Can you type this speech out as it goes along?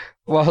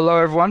Well, hello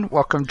everyone.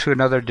 Welcome to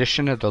another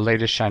edition of the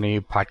latest Shiny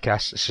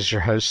podcast. This is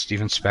your host,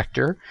 Steven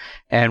Spector.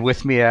 And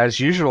with me, as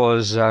usual,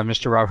 is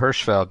Mr. Rob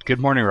Hirschfeld. Good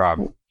morning,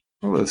 Rob.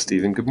 Hello,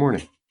 Stephen. Good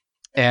morning.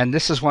 And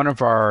this is one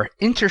of our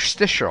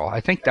interstitial,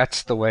 I think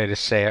that's the way to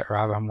say it,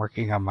 Rob. I'm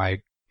working on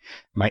my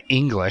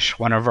English,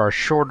 one of our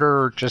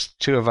shorter, just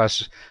two of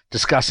us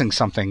discussing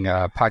something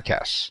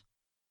podcasts.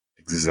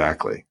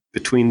 Exactly.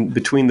 Between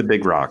the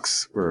big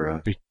rocks,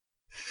 we're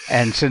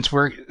And since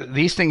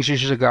these things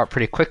usually go out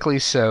pretty quickly,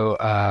 so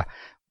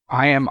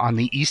I am on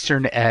the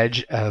eastern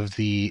edge of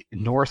the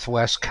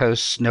northwest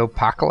coast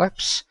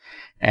snowpocalypse,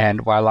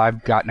 and while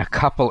I've gotten a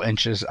couple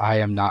inches, I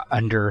am not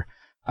under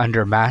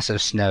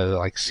massive snow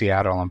like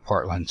Seattle and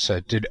Portland. So,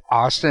 did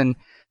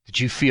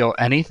you feel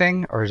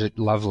anything, or is it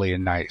lovely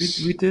and we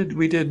nice?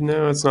 did.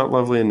 No, it's not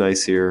lovely and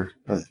nice here.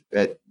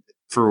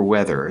 For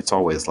weather, it's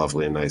always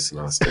lovely and nice in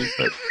Austin.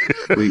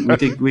 But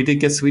we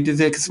did get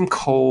some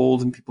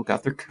cold, and people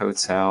got their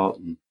coats out,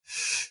 and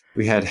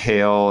we had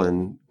hail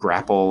and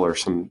grapple or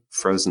some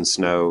frozen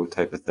snow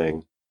type of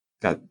thing.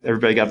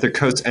 Everybody got their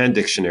coats and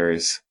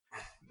dictionaries.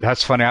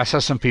 That's funny. I saw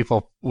some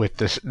people with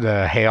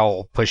the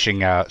hail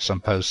pushing some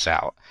posts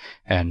out,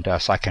 and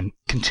so I can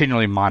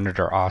continually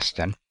monitor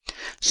Austin.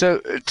 So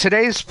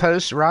today's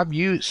post, Rob,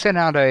 you sent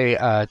out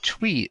a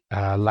tweet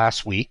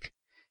last week,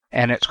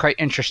 and it's quite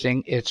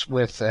interesting. It's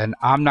with, and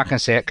I'm not going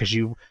to say it because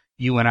you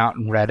went out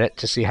and read it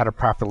to see how to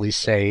properly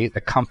say the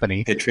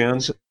company.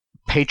 Patreon. So,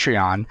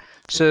 Patreon.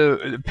 So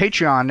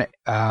Patreon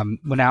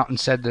went out and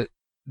said that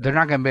they're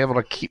not going to be able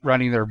to keep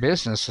running their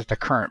business at the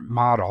current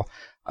model.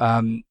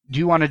 Do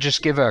you want to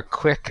just give a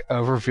quick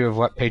overview of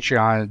what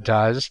Patreon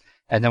does,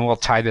 and then we'll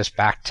tie this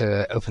back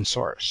to open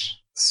source?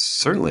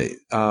 Certainly.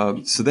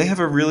 So they have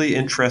a really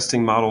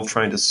interesting model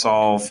trying to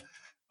solve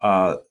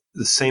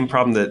the same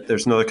problem that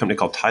there's another company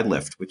called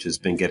Tidelift, which has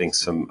been getting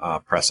some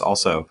press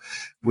also,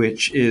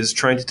 which is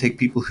trying to take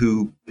people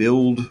who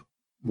build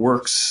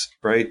works,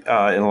 right?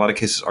 In a lot of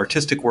cases,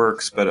 artistic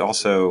works, but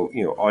also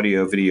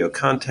audio, video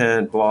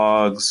content,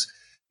 blogs,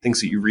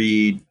 things that you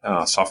read,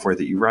 software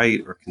that you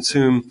write or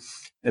consume,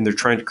 and they're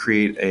trying to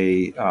create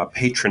a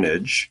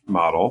patronage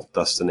model,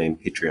 thus the name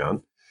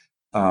Patreon,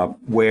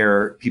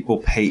 where people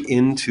pay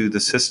into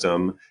the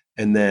system,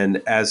 and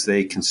then as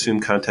they consume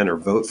content or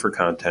vote for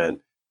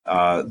content,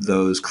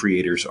 those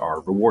creators are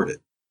rewarded.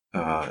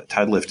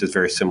 Tidelift is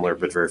very similar,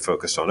 but very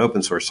focused on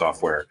open source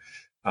software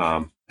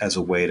as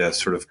a way to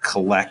sort of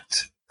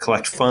collect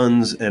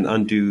funds and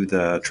undo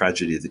the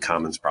tragedy of the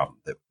commons problem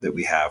that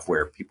we have,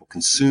 where people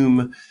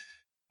consume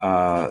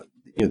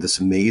this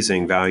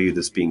amazing value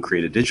that's being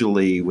created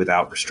digitally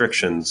without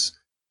restrictions,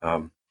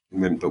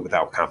 but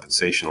without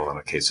compensation in a lot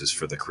of cases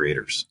for the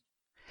creators.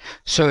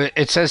 So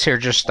it says here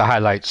just the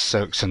highlights.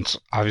 So since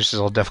obviously it's a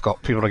little difficult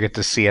for people to get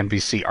the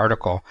CNBC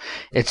article,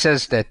 it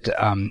says that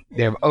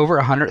they have over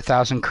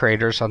 100,000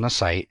 creators on the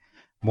site.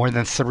 More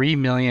than 3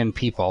 million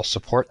people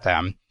support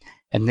them,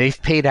 and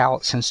they've paid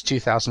out since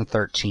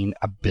 2013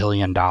 $1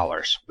 billion,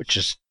 which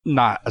is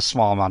not a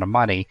small amount of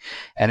money.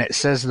 And it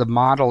says the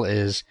model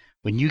is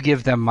when you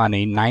give them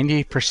money,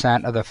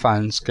 90% of the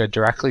funds go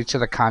directly to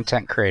the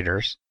content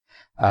creators.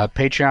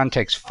 Patreon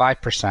takes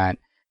 5%,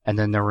 and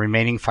then the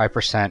remaining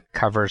 5%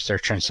 covers their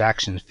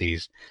transaction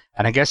fees.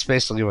 And I guess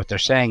basically what they're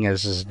saying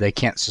is they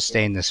can't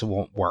sustain this; it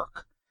won't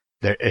work.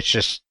 It's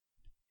just,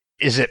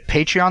 is it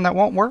Patreon that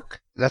won't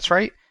work? That's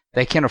right.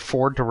 They can't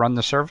afford to run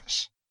the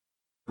service.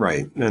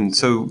 Right, and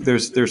so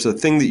there's a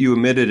thing that you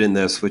omitted in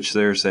this, which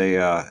there's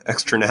a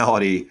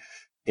externality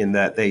in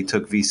that they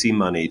took VC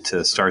money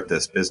to start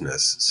this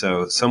business.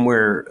 So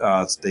somewhere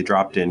they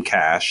dropped in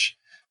cash,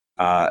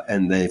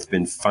 and they've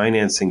been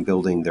financing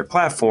building their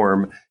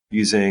platform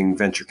using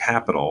venture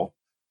capital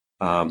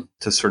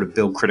to sort of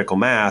build critical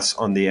mass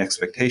on the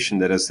expectation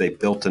that as they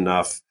built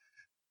enough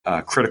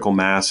critical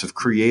mass of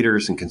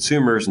creators and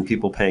consumers and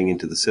people paying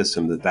into the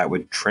system, that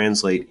would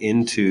translate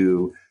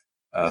into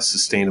a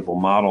sustainable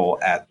model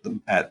at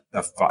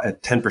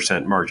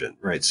 10% margin,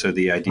 right? So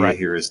the idea Right.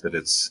 here is that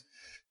it's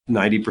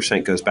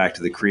 90% goes back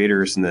to the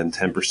creators, and then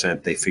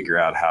 10% they figure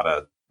out how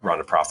to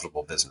run a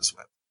profitable business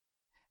with.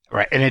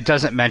 Right, and it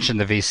doesn't mention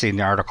the VC in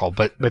the article,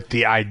 but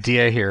the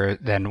idea here,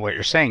 then what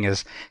you're saying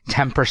is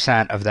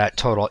 10% of that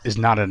total is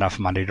not enough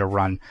money to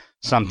run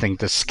something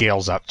that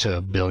scales up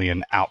to $1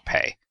 billion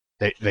outpay.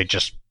 They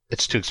just,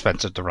 it's too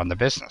expensive to run the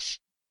business.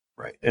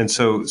 Right. And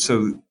so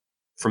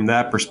from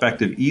that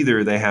perspective,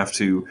 either they have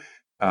to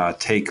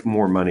take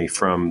more money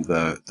from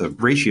the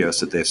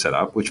ratios that they've set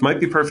up, which might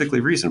be perfectly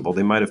reasonable.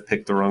 They might have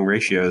picked the wrong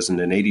ratios, and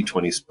an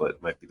 80-20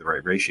 split might be the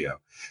right ratio.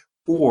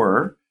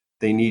 Or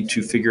they need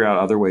to figure out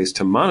other ways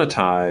to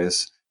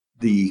monetize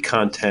the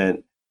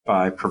content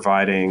by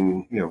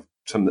providing,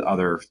 some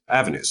other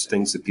avenues,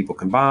 things that people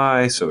can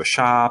buy, so a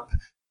shop,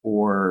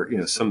 or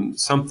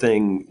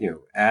something,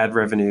 ad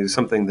revenue,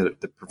 something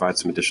that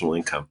provides some additional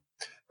income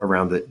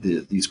around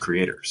these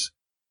creators.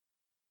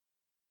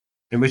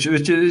 And which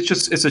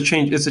it's a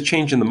change. It's a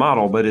change in the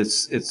model, but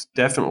it's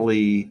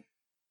definitely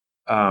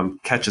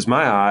catches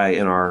my eye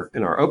in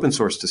our open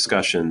source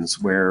discussions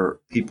where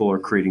people are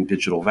creating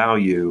digital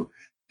value,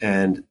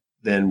 and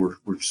then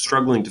we're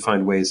struggling to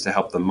find ways to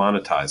help them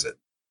monetize it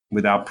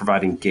without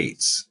providing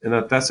gates.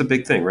 And that's a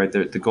big thing, right?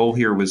 The goal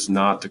here was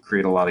not to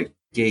create a lot of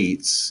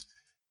gates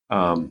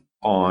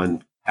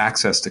on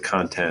access to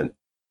content.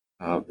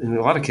 In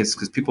a lot of cases,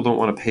 because people don't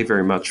want to pay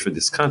very much for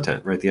this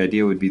content, right? The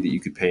idea would be that you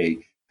could pay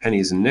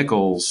pennies and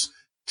nickels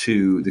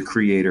to the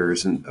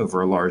creators and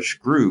over a large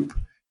group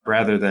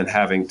rather than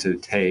having to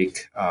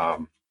take,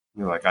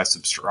 like I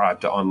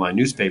subscribe to online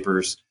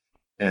newspapers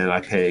and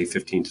I pay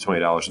 $15 to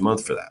 $20 a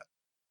month for that.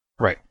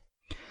 Right.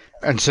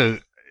 And so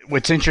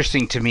what's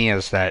interesting to me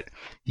is that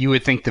you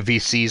would think the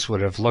VCs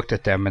would have looked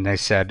at them and they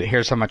said,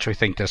 here's how much we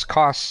think this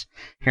costs,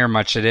 here how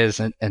much it is,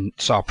 and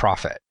saw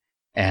profit.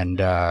 And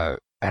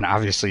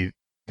obviously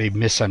they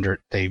misread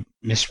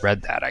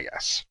that, I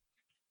guess.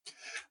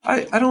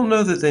 I don't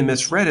know that they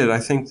misread it. I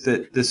think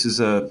that this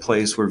is a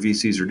place where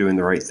VCs are doing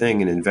the right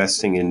thing and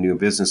investing in new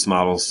business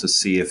models to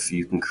see if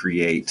you can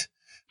create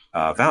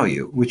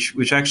value,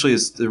 which actually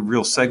is the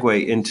real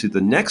segue into the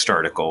next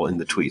article in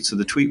the tweet. So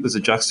the tweet was a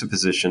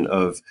juxtaposition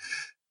of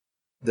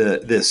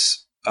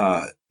this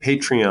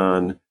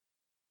Patreon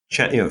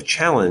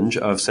challenge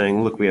of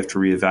saying, look, we have to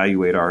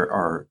reevaluate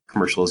our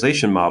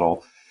commercialization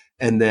model,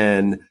 and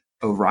then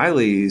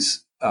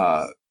O'Reilly's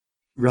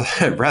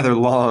rather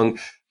long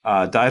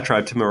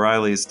diatribe, Tim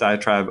O'Reilly's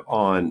diatribe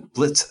on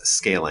blitz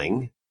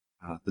scaling.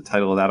 The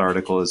title of that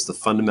article is "The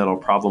Fundamental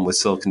Problem with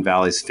Silicon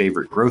Valley's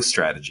Favorite Growth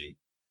Strategy."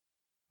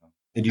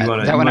 And you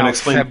want to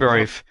explain?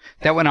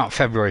 That went out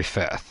February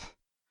 5th.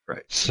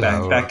 Right.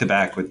 So back to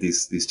back with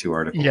these two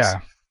articles.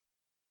 Yeah.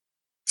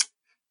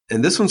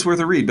 And this one's worth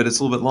a read, but it's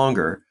a little bit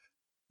longer,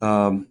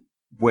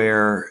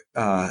 where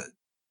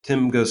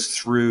Tim goes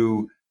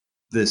through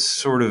this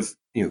sort of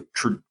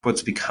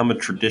what's become a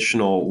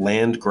traditional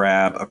land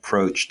grab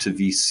approach to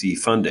VC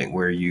funding,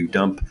 where you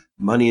dump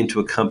money into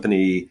a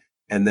company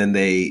and then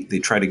they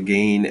try to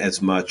gain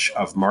as much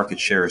of market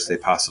share as they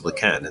possibly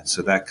can. And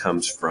so that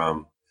comes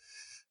from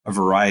a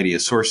variety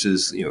of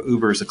sources.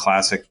 Uber is a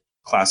classic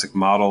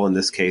model. In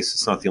this case,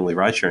 it's not the only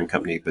ride sharing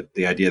company, but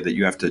the idea that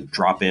you have to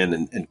drop in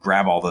and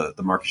grab all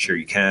the market share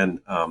you can.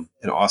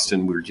 In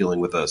Austin, we were dealing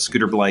with a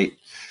scooter blight.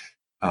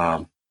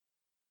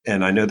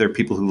 And I know there are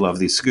people who love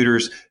these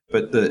scooters,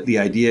 but the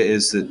idea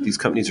is that these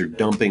companies are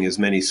dumping as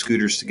many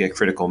scooters to get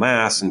critical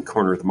mass and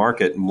corner the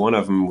market. And one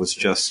of them was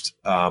just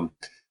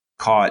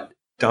caught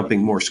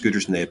dumping more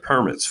scooters than they had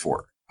permits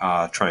for,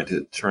 trying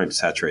to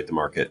saturate the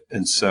market.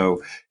 And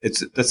so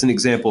that's an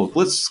example of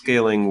blitz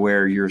scaling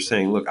where you're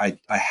saying, look, I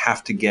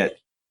have to get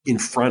in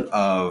front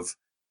of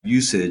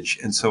usage,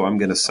 and so I'm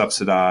going to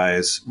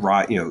subsidize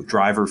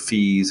driver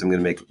fees. I'm going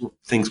to make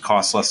things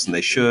cost less than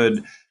they should.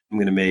 I'm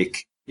going to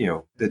make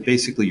that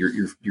basically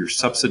you're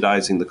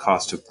subsidizing the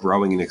cost of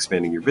growing and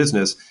expanding your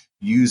business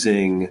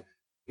using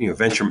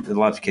venture, in a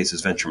lot of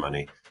cases venture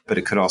money, but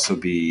it could also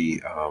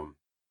be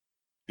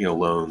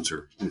loans,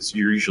 or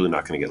you're usually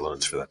not going to get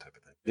loans for that type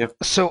of thing. Yeah.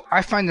 So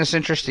I find this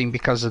interesting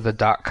because of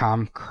the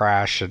 .com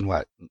crash in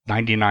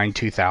 99,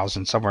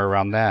 2000, somewhere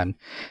around then.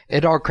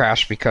 It all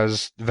crashed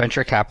because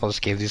venture capitalists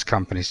gave these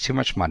companies too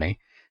much money.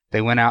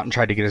 They went out and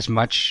tried to get as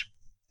much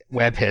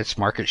web hits,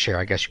 market share,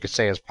 I guess you could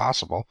say, as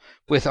possible,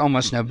 with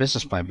almost no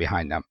business plan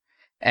behind them.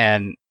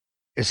 And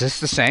is this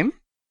the same?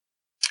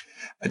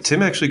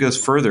 Tim actually goes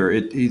further.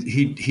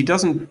 He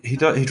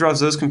draws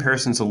those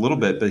comparisons a little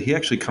bit, but he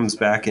actually comes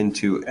back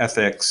into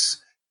ethics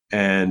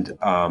and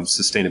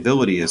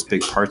sustainability as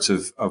big parts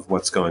of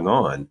what's going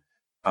on.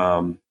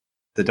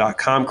 The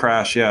 .com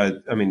crash,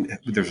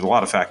 there's a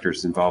lot of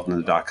factors involved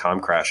in the .com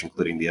crash,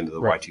 including the end of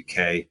the right.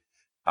 Y2K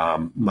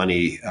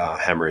money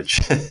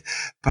hemorrhage.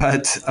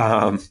 But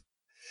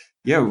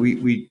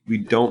we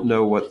don't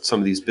know what some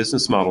of these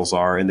business models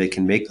are, and they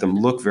can make them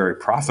look very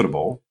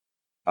profitable.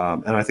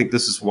 And I think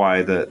this is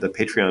why the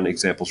Patreon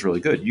example is really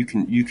good. You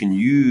can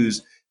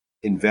use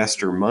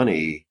investor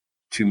money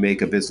to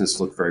make a business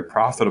look very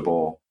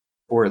profitable,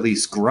 or at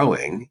least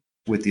growing,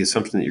 with the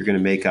assumption that you're going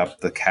to make up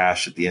the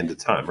cash at the end of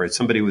time, right?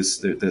 Somebody was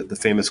the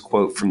famous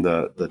quote from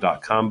the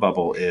 .com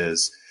bubble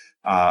is,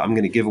 I'm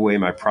going to give away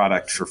my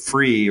product for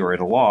free or at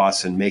a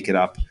loss and make it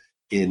up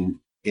in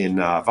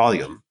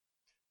volume.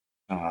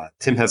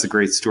 Tim has a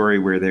great story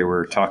where they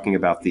were talking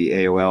about the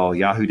AOL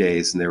Yahoo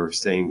days, and they were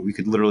saying we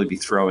could literally be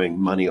throwing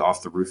money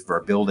off the roof of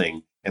our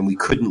building and we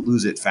couldn't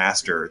lose it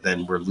faster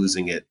than we're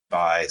losing it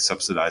by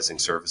subsidizing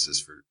services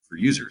for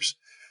users.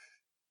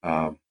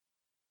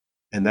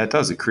 And that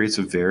it creates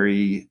a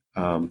very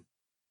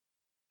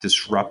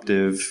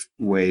disruptive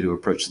way to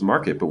approach the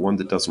market, but one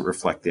that doesn't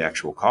reflect the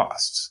actual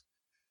costs.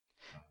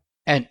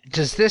 And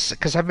does this,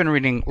 because I've been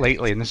reading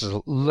lately, and this is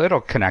a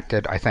little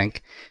connected, I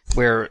think,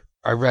 where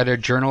I read a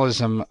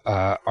journalism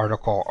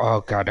article.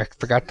 Oh, God, I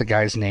forgot the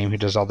guy's name who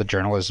does all the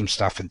journalism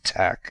stuff in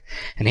tech.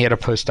 And he had a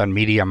post on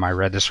Medium I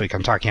read this week.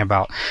 I'm talking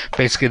about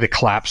basically the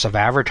collapse of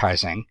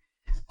advertising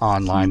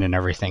online and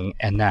everything.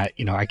 And that,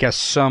 I guess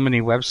so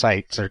many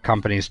websites or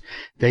companies,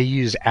 they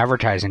use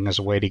advertising as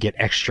a way to get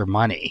extra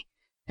money.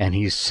 And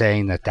he's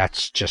saying that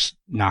that's just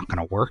not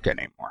going to work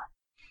anymore.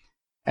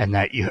 And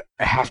that you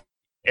have,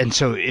 and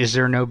so is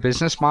there no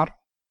business model?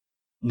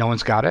 no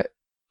one's got it.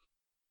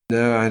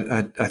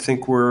 No, I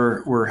think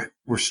we're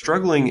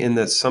struggling in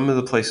that some of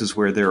the places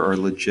where there are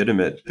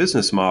legitimate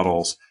business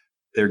models,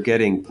 they're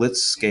getting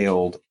blitz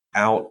scaled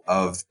out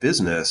of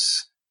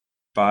business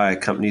by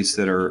companies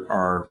that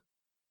are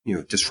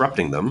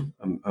disrupting them.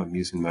 I'm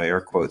using my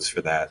air quotes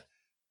for that,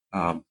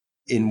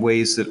 in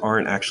ways that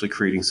aren't actually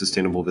creating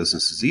sustainable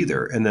businesses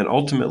either. And then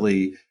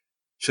ultimately,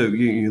 so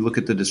you look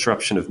at the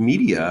disruption of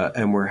media,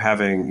 and we're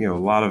having there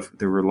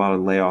were a lot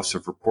of layoffs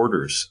of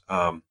reporters,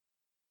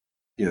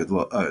 in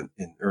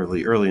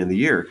early in the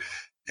year,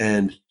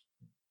 and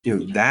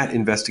that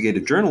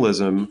investigative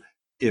journalism,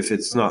 if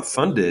it's not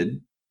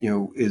funded,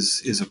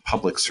 is a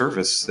public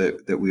service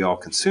that we all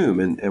consume,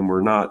 and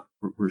we're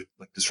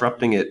like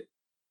disrupting it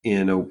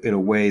in a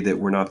way that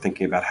we're not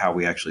thinking about how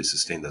we actually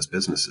sustain those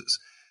businesses.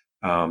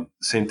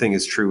 Same thing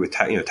is true with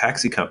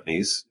taxi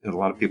companies. A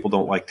lot of people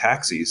don't like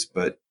taxis,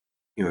 but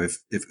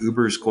if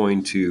Uber is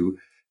going to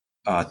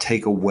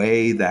take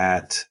away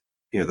that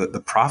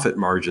the profit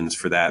margins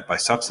for that by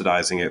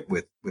subsidizing it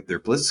with their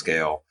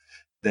blitzscale,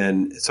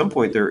 then at some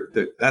point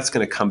that's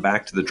going to come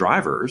back to the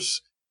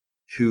drivers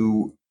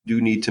who do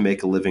need to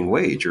make a living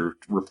wage or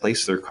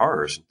replace their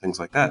cars and things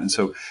like that. And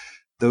so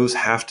those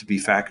have to be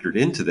factored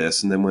into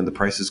this. And then when the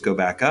prices go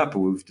back up,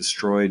 and we've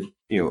destroyed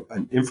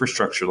an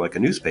infrastructure like a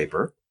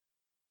newspaper,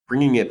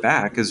 bringing it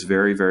back is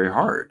very, very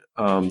hard.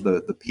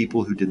 The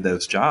people who did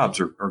those jobs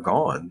are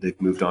gone.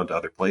 They've moved on to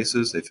other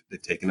places.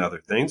 They've taken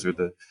other things,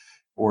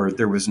 or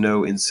there was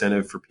no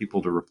incentive for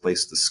people to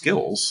replace the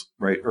skills,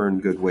 right? Earn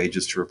good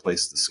wages to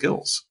replace the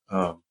skills.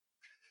 And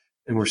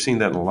we're seeing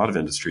that in a lot of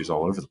industries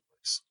all over the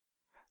place.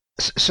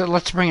 So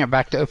let's bring it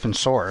back to open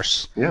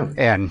source. Yeah.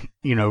 And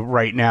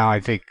right now, I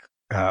think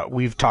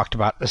we've talked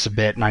about this a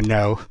bit, and I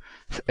know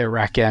at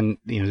RackN,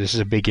 this is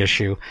a big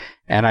issue.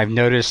 And I've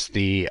noticed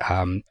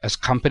as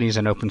companies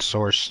in open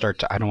source start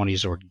to, I don't want to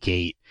use the word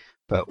gate,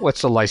 but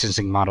what's the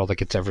licensing model that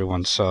gets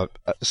everyone so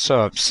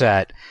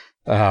upset?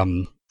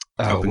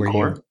 Open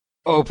core.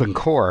 Open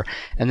core,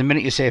 and the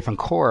minute you say open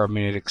core, I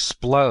mean it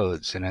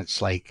explodes, and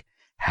it's like,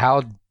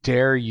 how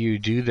dare you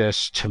do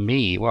this to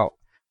me? Well,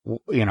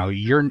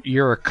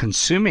 you're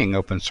consuming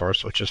open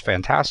source, which is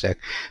fantastic,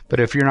 but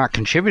if you're not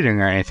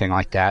contributing or anything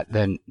like that,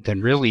 then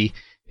really,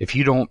 if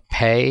you don't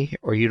pay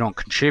or you don't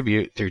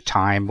contribute through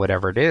time,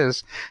 whatever it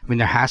is, I mean,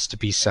 there has to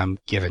be some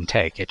give and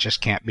take. It just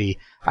can't be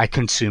I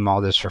consume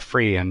all this for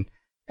free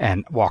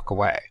and walk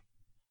away.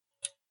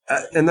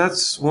 And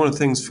that's one of the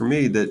things for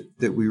me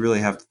that we really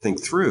have to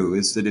think through,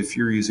 is that if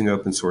you're using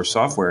open source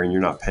software and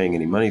you're not paying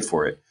any money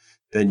for it,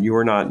 then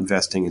you're not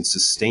investing in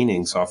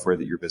sustaining software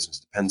that your business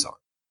depends on.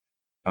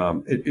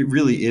 It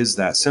really is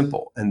that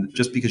simple. And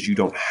just because you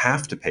don't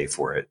have to pay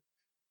for it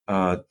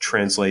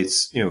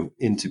translates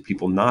into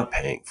people not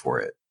paying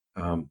for it.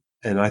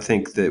 And I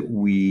think that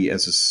we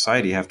as a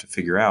society have to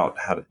figure out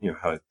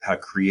how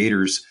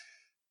creators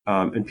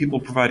and people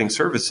providing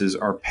services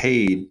are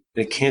paid.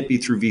 It can't be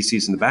through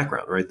VCs in the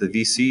background, right? The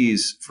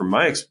VCs, from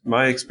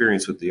my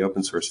experience with the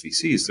open source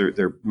VCs,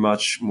 they're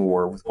much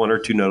more, with one or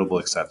two notable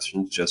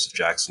exceptions. Just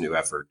Jack's new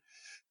effort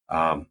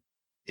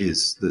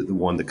is the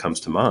one that comes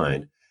to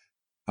mind.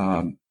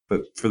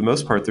 But for the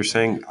most part, they're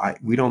saying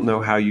we don't know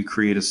how you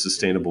create a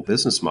sustainable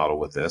business model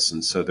with this,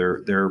 and so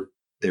they're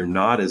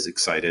not as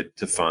excited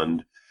to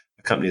fund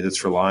a company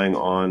that's relying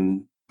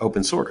on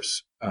open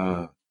source.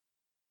 And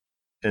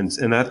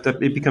that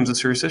it becomes a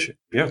serious issue.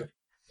 Yeah.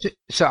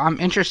 So I'm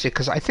interested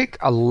because I think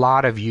a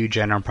lot of huge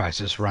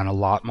enterprises run a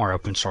lot more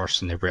open source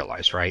than they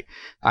realize, right?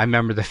 I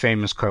remember the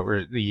famous quote where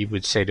you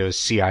would say to a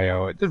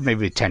CIO,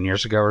 maybe 10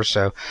 years ago or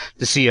so,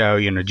 the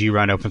CEO, do you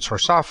run open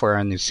source software?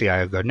 And the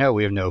CIO would go, no,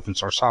 we have no open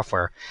source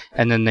software.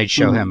 And then they'd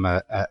show him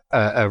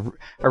a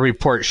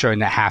report showing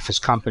that half his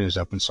company was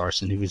open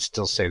source, and he would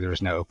still say there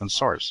was no open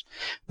source.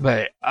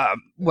 But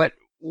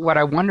what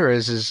I wonder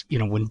is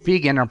when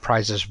big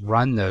enterprises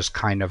run those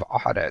kind of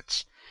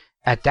audits,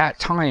 at that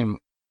time,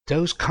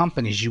 those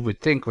companies you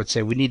would think would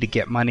say, we need to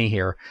get money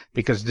here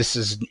because this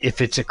is, if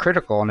it's a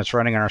critical and it's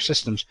running on our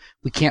systems,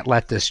 we can't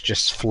let this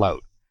just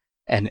float.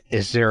 And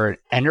is there an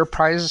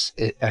enterprise,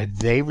 are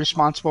they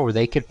responsible where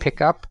they could pick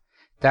up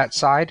that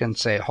side and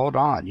say, hold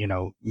on,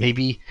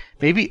 maybe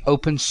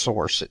open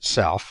source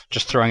itself,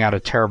 just throwing out a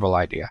terrible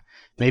idea,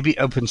 maybe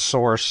open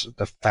source,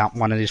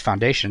 one of these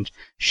foundations,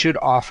 should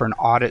offer an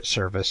audit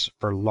service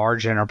for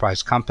large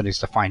enterprise companies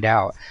to find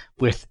out,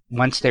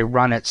 once they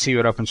run it, see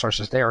what open source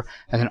is there,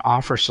 and then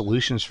offer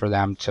solutions for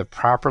them to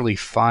properly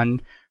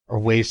fund or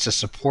ways to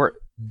support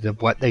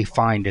what they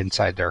find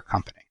inside their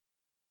company.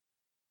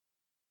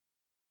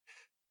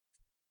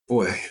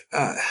 Boy,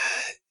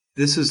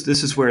 this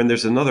is where, and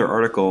there's another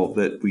article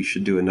that we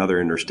should do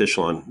another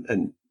interstitial on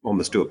and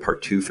almost do a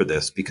part 2 for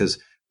this, because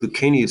Luke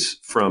Kanies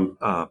from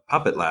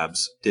Puppet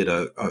Labs did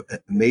an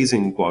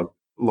amazing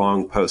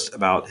long post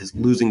about his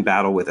losing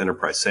battle with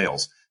enterprise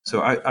sales. So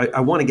I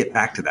want to get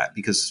back to that,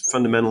 because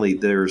fundamentally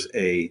there's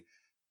a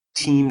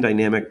team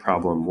dynamic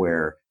problem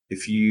where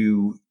if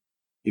you're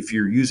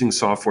using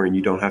software and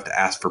you don't have to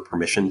ask for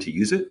permission to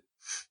use it,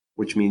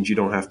 which means you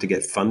don't have to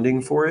get funding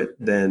for it,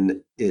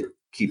 then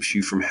keeps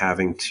you from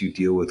having to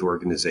deal with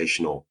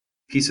organizational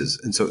pieces.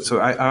 And so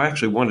I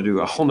actually want to do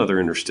a whole nother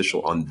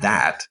interstitial on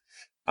that.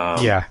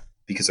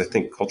 Because I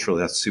think culturally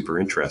that's super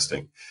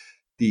interesting.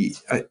 The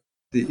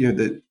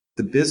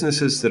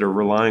businesses that are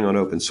relying on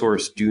open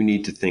source do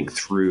need to think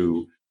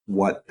through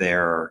what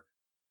their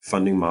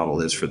funding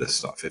model is for this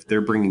stuff. If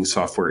they're bringing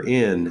software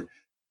in,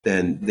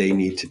 then they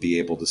need to be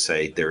able to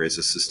say there is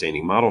a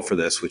sustaining model for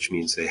this, which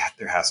means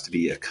there has to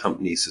be a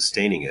company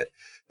sustaining it.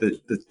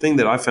 The thing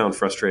that I found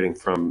frustrating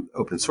from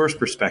open source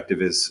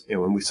perspective is,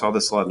 when we saw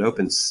this a lot in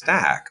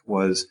OpenStack,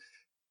 was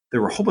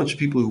there were a whole bunch of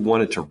people who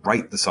wanted to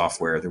write the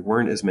software. There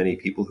weren't as many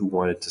people who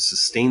wanted to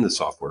sustain the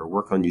software or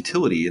work on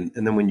utility. And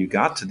then when you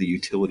got to the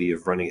utility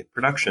of running it in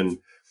production,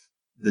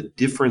 the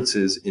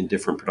differences in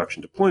different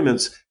production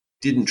deployments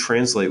didn't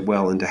translate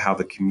well into how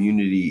the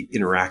community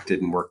interacted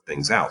and worked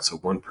things out. So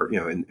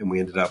and we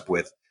ended up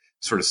with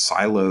sort of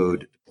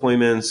siloed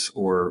deployments,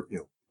 or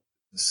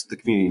the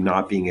community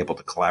not being able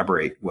to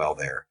collaborate well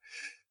there.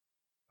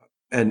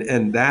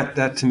 And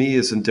that to me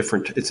is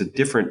it's a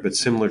different but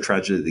similar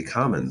tragedy of the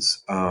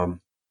commons.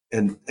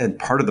 And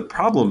part of the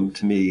problem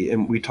to me,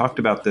 and we talked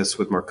about this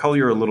with Mark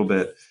Collier a little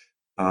bit,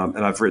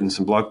 and I've written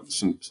some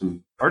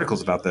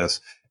articles about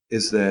this,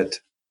 is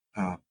that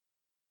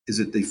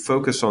they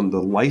focus on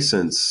the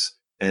license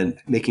and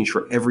making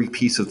sure every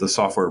piece of the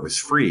software was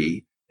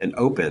free and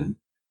open,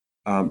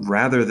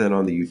 rather than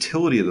on the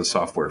utility of the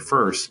software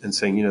first, and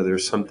saying,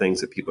 there's some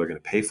things that people are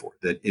going to pay for.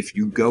 That if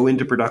you go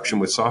into production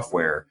with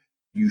software,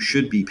 you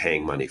should be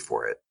paying money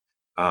for it.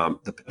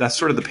 That's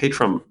sort of the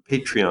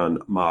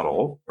Patreon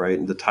model, right?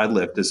 And the tide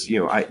lift is,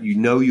 you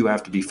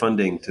have to be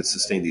funding to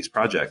sustain these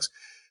projects.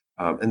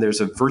 And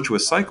there's a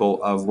virtuous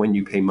cycle of when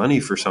you pay money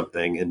for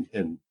something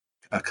and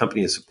a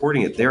company is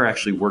supporting it, they're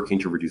actually working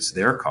to reduce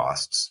their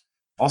costs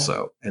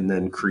also, and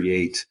then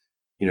create,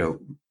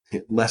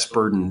 less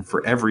burden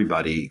for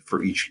everybody,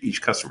 for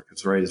each customer.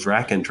 Because right, as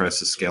RackN tries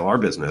to scale our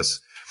business,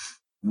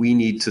 we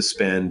need to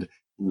spend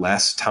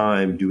less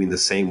time doing the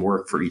same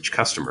work for each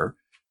customer,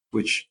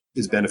 which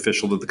is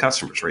beneficial to the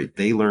customers, right?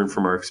 They learn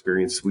from our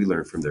experience, we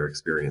learn from their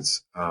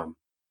experience.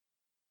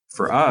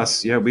 For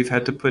us, we've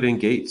had to put in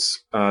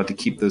gates to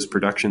keep those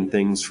production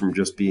things from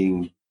just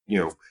being,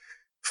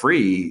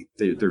 free.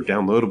 They're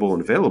downloadable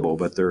and available,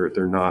 but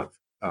they're not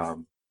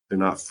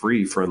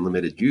free for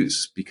unlimited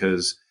use,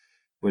 because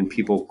when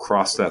people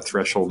cross that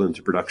threshold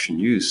into production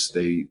use,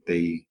 they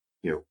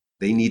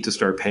need to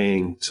start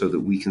paying so that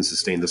we can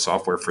sustain the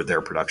software for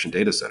their production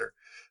data center.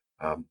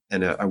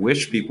 And I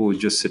wish people would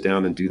just sit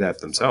down and do that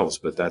themselves,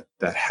 but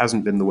that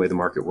hasn't been the way the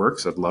market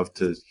works. I'd love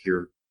to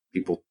hear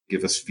people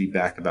give us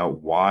feedback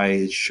about why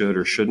it should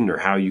or shouldn't, or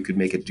how you could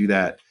make it do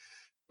that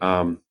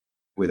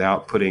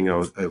without putting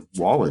a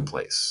wall in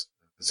place.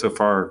 So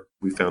far,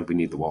 we found we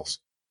need the walls.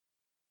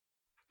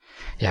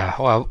 Yeah,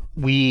 well,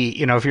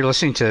 if you're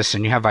listening to this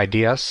and you have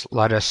ideas,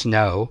 let us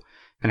know.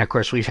 And of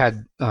course, we've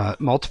had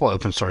multiple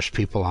open source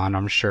people on.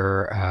 I'm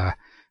sure,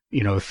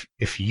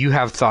 if you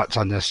have thoughts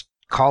on this,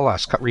 call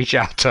us, reach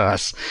out to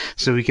us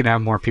so we can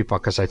have more people,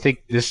 because I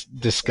think this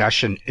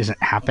discussion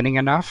isn't happening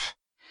enough.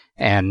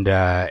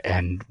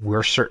 And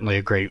we're certainly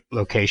a great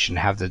location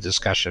to have the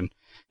discussion.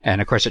 And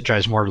of course, it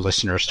drives more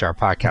listeners to our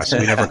podcast. So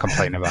we never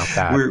complain about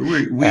that.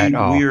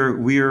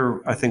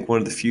 We're I think one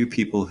of the few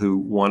people who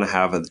want to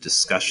have a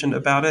discussion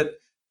about it.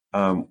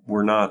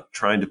 We're not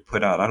trying to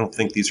put out. I don't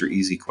think these are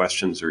easy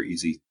questions or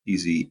easy.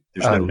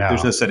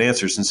 There's no set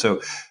answers. And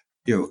so,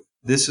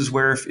 this is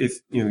where if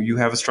you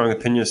have a strong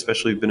opinion,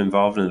 especially if you've been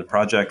involved in a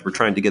project, we're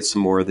trying to get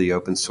some more of the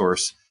open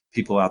source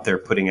people out there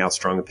putting out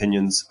strong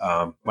opinions.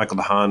 Michael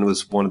DeHaan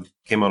was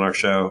came on our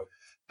show.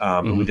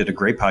 And we did a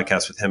great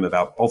podcast with him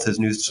about both his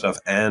new stuff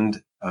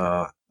and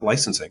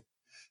licensing.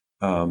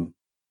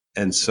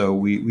 And so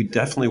we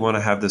definitely want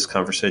to have this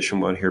conversation.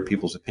 We want to hear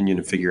people's opinion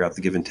and figure out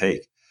the give and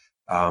take.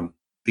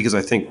 Because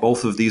I think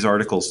both of these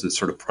articles that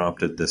sort of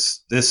prompted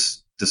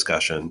this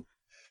discussion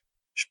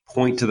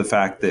point to the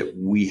fact that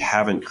we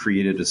haven't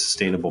created a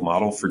sustainable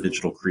model for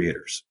digital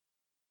creators.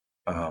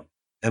 And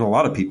a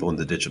lot of people in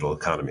the digital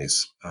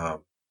economies.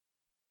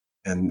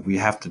 And we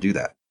have to do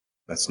that.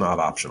 That's not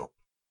optional.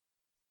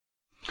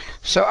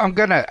 So I'm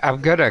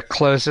gonna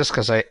close this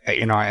because I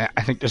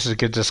think this is a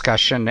good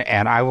discussion,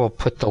 and I will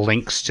put the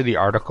links to the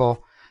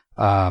article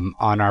on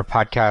our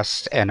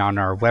podcast and on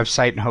our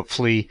website, and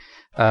hopefully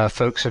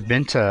folks have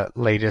been to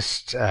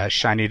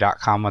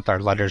latestshiny.com with our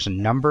letters and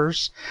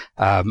numbers.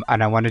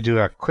 And I want to do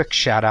a quick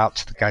shout out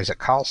to the guys at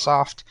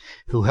CallSoft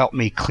who helped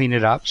me clean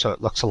it up so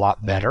it looks a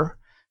lot better.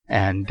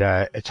 And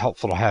it's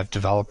helpful to have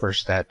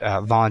developers that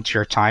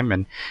volunteer time.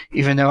 And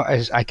even though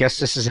I guess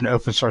this is an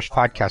open source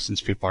podcast, since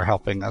people are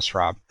helping us,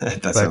 Rob.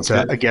 Sounds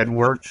good. Again,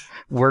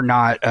 we're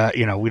not,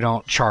 we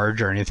don't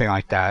charge or anything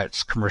like that.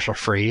 It's commercial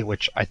free,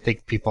 which I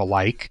think people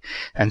like.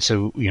 And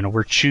so,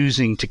 we're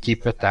choosing to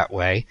keep it that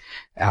way.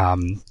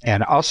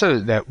 And also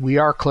that we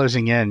are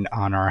closing in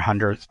on our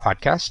 100th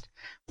podcast,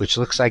 which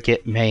looks like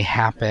it may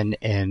happen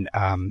in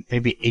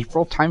maybe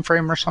April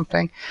timeframe or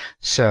something.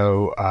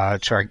 So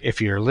if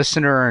you're a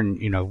listener and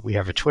we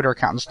have a Twitter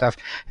account and stuff,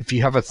 if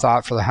you have a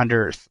thought for the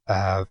 100th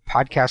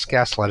podcast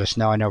guest, let us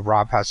know. I know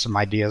Rob has some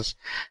ideas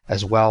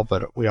as well,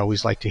 but we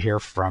always like to hear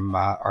from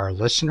our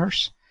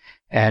listeners.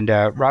 And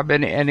Rob,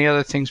 any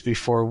other things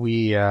before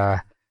we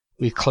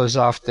close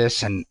off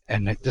this? And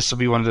this will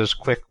be one of those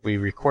quick. We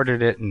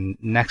recorded it, and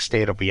next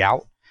day it'll be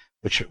out,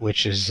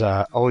 which is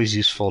always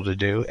useful to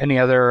do. Any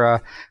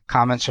other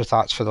comments or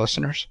thoughts for the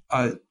listeners?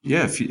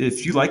 Yeah,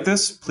 if you like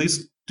this,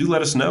 please do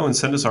let us know and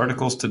send us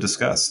articles to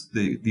discuss.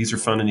 These are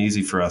fun and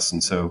easy for us,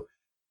 and so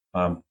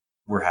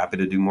we're happy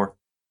to do more.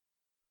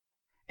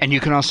 And you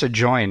can also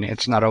join.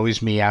 It's not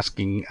always me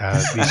asking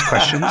these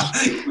questions.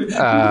 we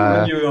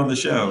want you on the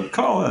show.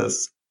 Call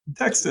us,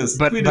 text us,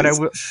 tweet us.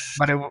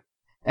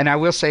 I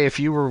will say, if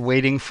you were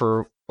waiting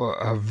for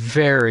a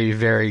very,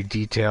 very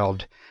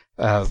detailed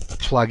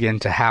plug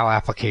into how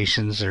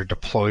applications are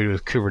deployed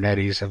with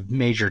Kubernetes of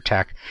major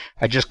tech,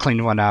 I just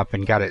cleaned one up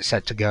and got it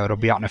set to go. It'll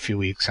be out in a few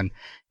weeks,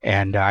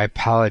 and I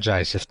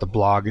apologize if the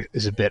blog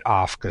is a bit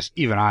off, because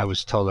even I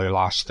was totally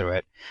lost through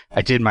it.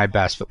 I did my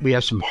best, but we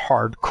have some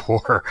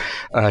hardcore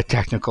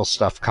technical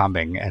stuff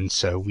coming, and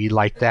so we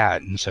like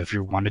that. And so if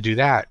you want to do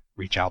that,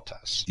 reach out to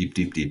us. Deep.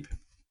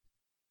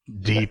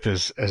 Deep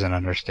is an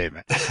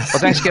understatement. Well,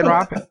 thanks again,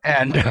 Rob,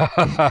 and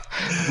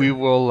we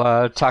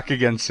will talk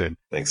again soon.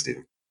 Thanks,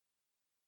 Steve.